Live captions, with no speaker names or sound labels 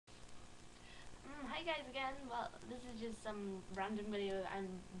Hi guys again. Well, this is just some random video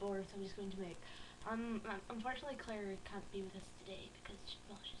I'm bored, so I'm just going to make. Unfortunately Claire can't be with us today because,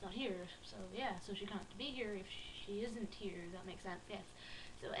 well, she's not here, so yeah, so she can't be here if she isn't here, that makes sense, yes.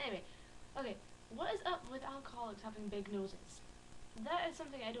 So anyway, okay, what is up with alcoholics having big noses? That is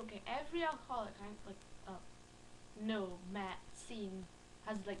something I don't get. Every alcoholic seen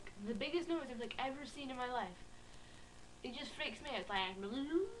has like the biggest nose I've like ever seen in my life. It just freaks me out. It's like, I'm an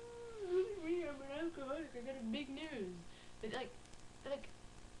alcoholic, I got a big nose. But like,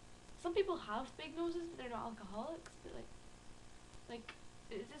 some people have big noses, but they're not alcoholics. But like,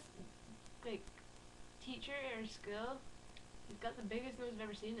 is this like teacher or school? He's got the biggest nose I've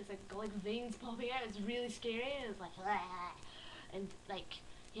ever seen. It's like got like veins popping out. It's really scary, and it's like, and like,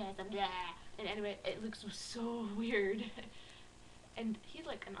 yeah, it's like, and anyway, it looks so weird. And he's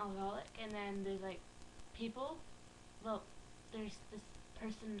like an alcoholic, and then there's like people. Well, there's this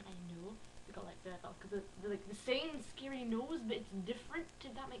person I know. They got like the same scary nose, but it's different.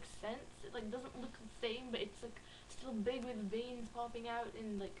 If that makes sense, it like doesn't look the same, but it's like still big with veins popping out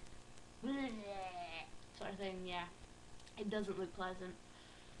and like sort of thing. Yeah, it doesn't look pleasant.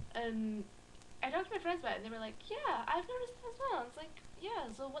 And I talked to my friends about it, and they were like, "Yeah, I've noticed that as well." It's like,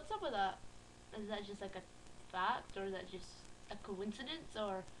 yeah. So what's up with that? Is that just like a fact, or is that just a coincidence,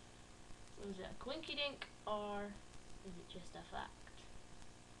 or was it a quinky dink, or is it just a fact?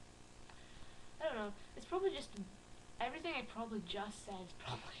 I don't know. It's probably just everything I probably just said is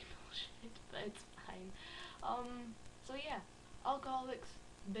probably bullshit, but it's fine. So yeah, alcoholics,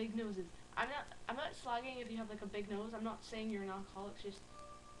 big noses. I'm not slagging if you have like a big nose. I'm not saying you're an alcoholic. It's just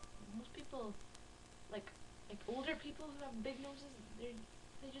most people, like older people who have big noses, they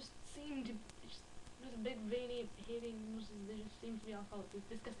just seem to just with big veiny hating noses. They just seem to be alcoholics. It's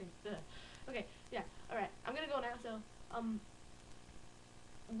disgusting. Ugh. Okay, yeah. All right, I'm gonna go now. So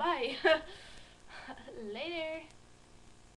bye. Later.